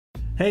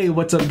Hey,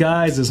 what's up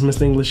guys? It's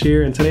Mr. English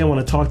here, and today I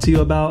want to talk to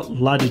you about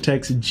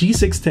Logitech's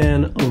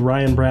G610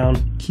 Orion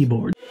Brown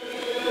keyboard.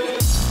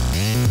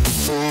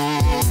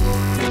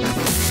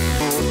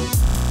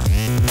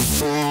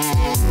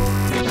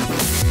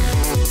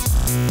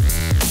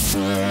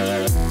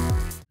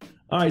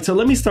 Alright, so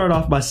let me start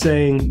off by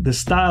saying the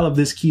style of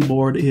this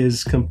keyboard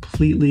is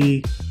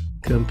completely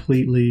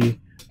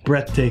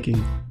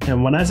breathtaking.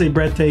 And when I say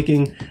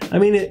breathtaking, I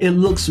mean it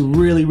looks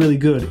really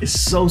good. It's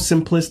so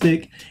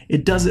simplistic.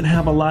 It doesn't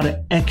have a lot of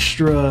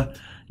extra,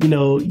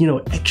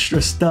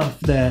 extra stuff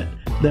that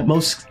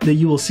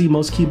you will see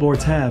most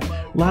keyboards have.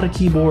 A lot of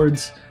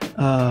keyboards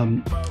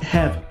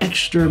have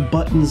extra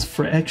buttons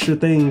for extra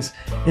things,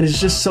 and it's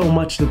just so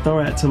much to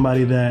throw at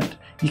somebody that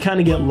you kind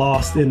of get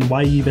lost in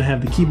why you even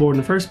have the keyboard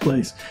in the first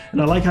place.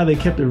 And I like how they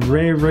kept it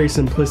very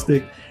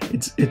simplistic.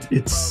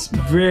 It's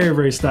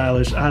very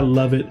stylish. I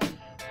love it.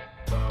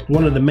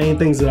 One of the main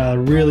things that I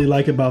really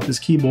like about this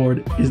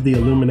keyboard is the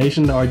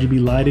illumination, the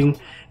RGB lighting,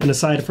 and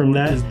aside from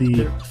that is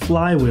the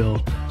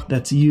flywheel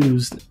that's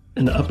used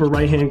in the upper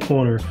right hand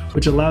corner,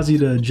 which allows you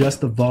to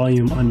adjust the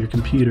volume on your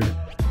computer.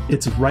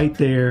 It's right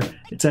there,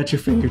 it's at your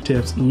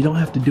fingertips, and you don't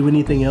have to do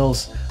anything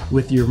else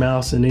with your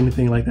mouse and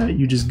anything like that.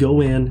 You just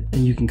go in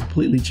and you can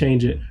completely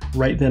change it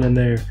right then and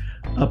there,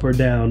 up or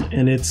down,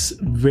 and it's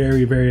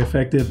very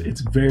effective.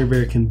 It's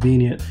very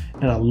convenient,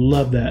 and I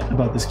love that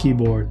about this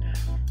keyboard.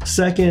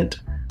 Second,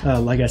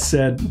 like I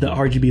said, the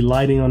RGB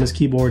lighting on this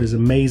keyboard is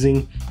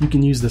amazing. You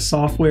can use the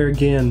software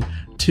again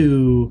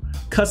to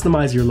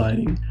customize your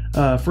lighting.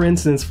 For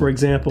instance, for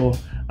example,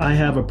 I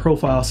have a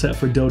profile set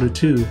for Dota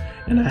 2,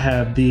 and I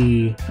have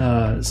the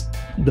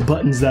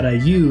buttons that I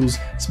use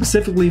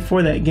specifically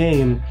for that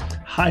game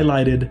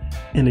highlighted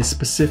in a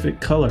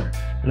specific color,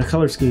 in a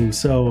color scheme.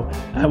 So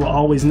I will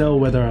always know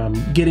whether I'm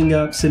getting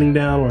up, sitting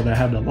down, or whether I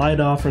have the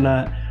light off or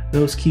not.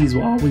 Those keys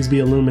will always be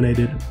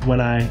illuminated when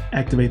I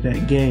activate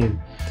that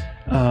game.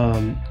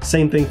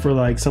 Same thing for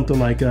like something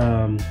like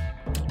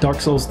Dark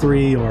Souls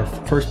 3 or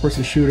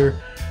first-person shooter.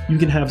 You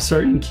can have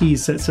certain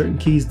keys, set certain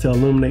keys to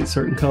illuminate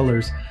certain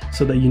colors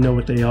so that you know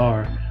what they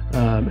are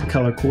and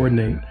color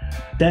coordinate.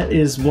 That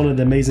is one of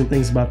the amazing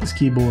things about this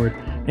keyboard.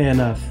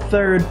 And a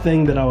third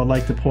thing that I would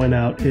like to point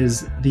out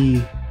is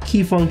the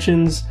key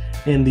functions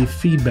and the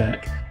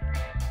feedback.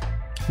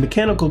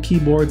 Mechanical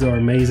keyboards are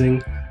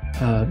amazing.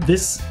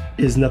 This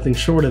is nothing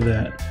short of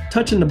that.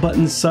 Touching the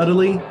buttons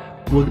subtly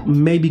will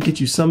maybe get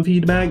you some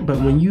feedback, but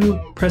when you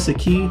press a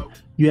key,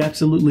 you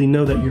absolutely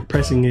know that you're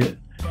pressing it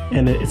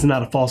and it's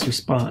not a false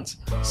response.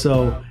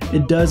 So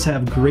it does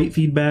have great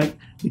feedback.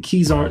 The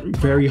keys aren't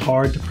very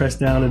hard to press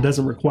down. It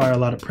doesn't require a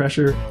lot of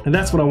pressure. And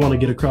that's what I want to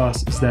get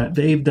across, is that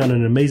they've done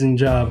an amazing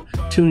job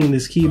tuning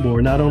this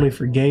keyboard, not only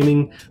for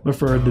gaming, but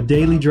for the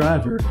daily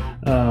driver.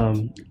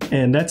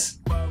 And that's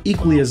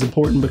equally as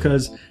important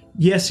because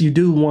yes, you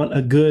do want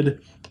a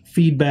good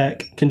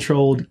feedback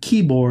controlled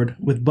keyboard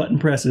with button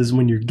presses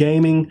when you're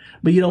gaming,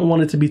 but you don't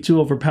want it to be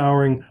too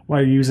overpowering while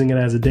you're using it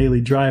as a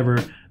daily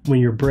driver when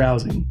you're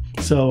browsing.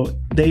 So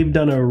they've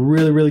done a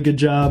really good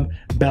job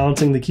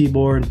balancing the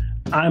keyboard.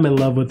 I'm in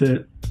love with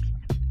it.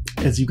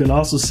 As you can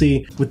also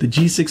see with the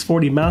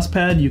G640 mouse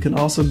pad, you can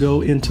also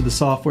go into the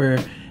software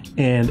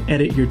and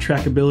edit your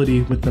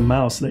trackability with the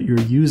mouse that you're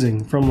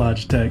using from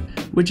Logitech,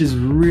 which is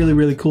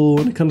really cool,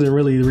 and it comes in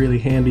really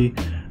handy.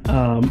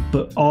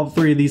 But all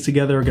three of these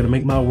together are going to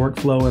make my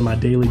workflow and my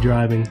daily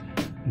driving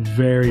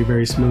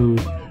very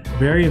smooth,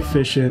 very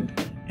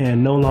efficient,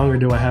 and no longer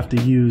do I have to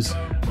use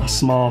a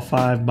small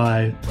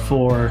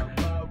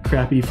 5x4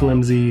 crappy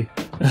flimsy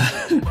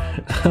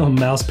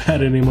mouse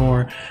pad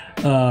anymore.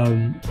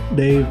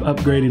 They've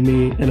upgraded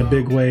me in a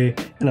big way,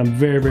 and I'm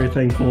very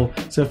thankful.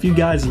 So if you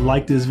guys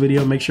like this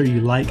video, make sure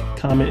you like,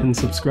 comment, and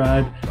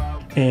subscribe,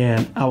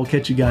 and I will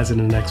catch you guys in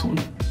the next one.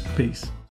 Peace.